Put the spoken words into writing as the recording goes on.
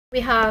We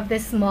have the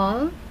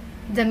small,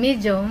 the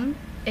medium,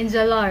 and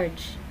the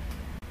large.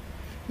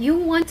 You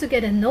want to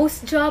get a nose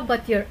job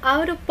but you're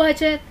out of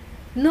budget?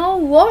 No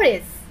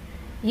worries!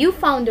 You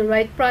found the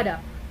right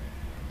product.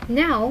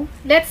 Now,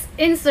 let's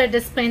insert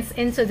the splints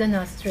into the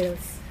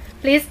nostrils.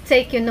 Please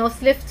take your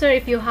nose lifter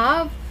if you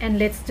have, and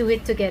let's do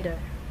it together.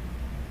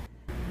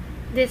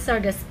 These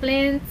are the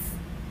splints,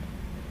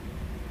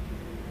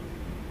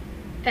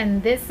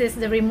 and this is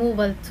the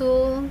removal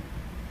tool.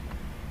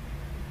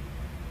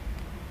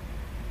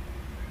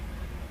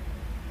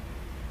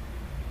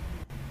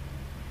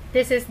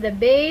 This is the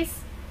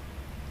base,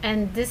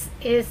 and this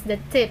is the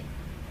tip.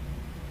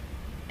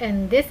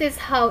 And this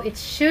is how it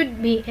should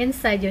be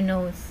inside your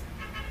nose.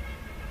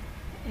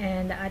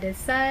 And the other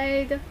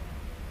side.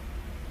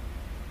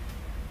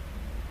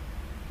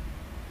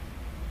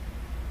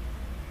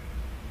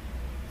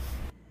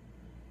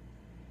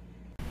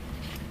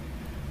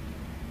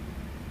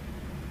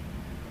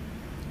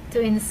 To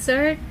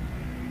insert,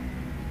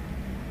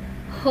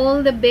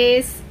 hold the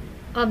base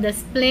of the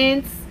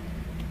splints,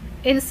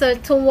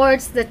 insert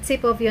towards the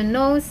tip of your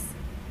nose,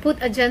 put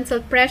a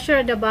gentle pressure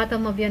at the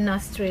bottom of your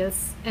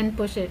nostrils and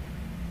push it.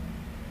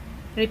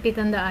 Repeat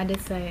on the other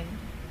side.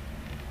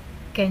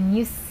 Can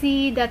you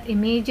see that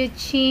immediate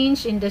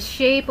change in the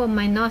shape of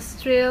my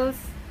nostrils?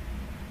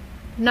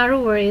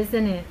 Narrower,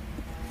 isn't it?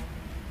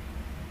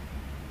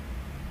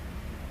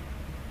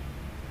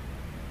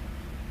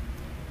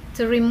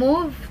 To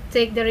remove,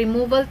 take the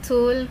removal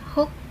tool,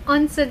 hook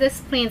onto the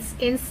splints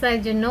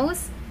inside your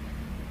nose,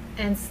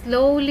 and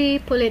slowly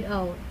pull it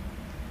out.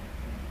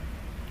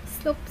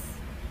 Slopes.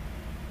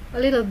 A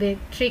little bit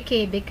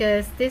tricky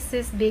because this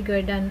is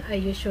bigger than I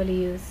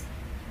usually use.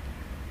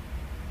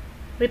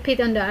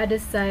 Repeat on the other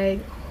side,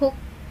 hook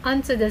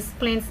onto the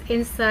splints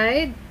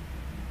inside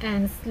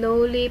and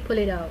slowly pull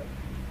it out.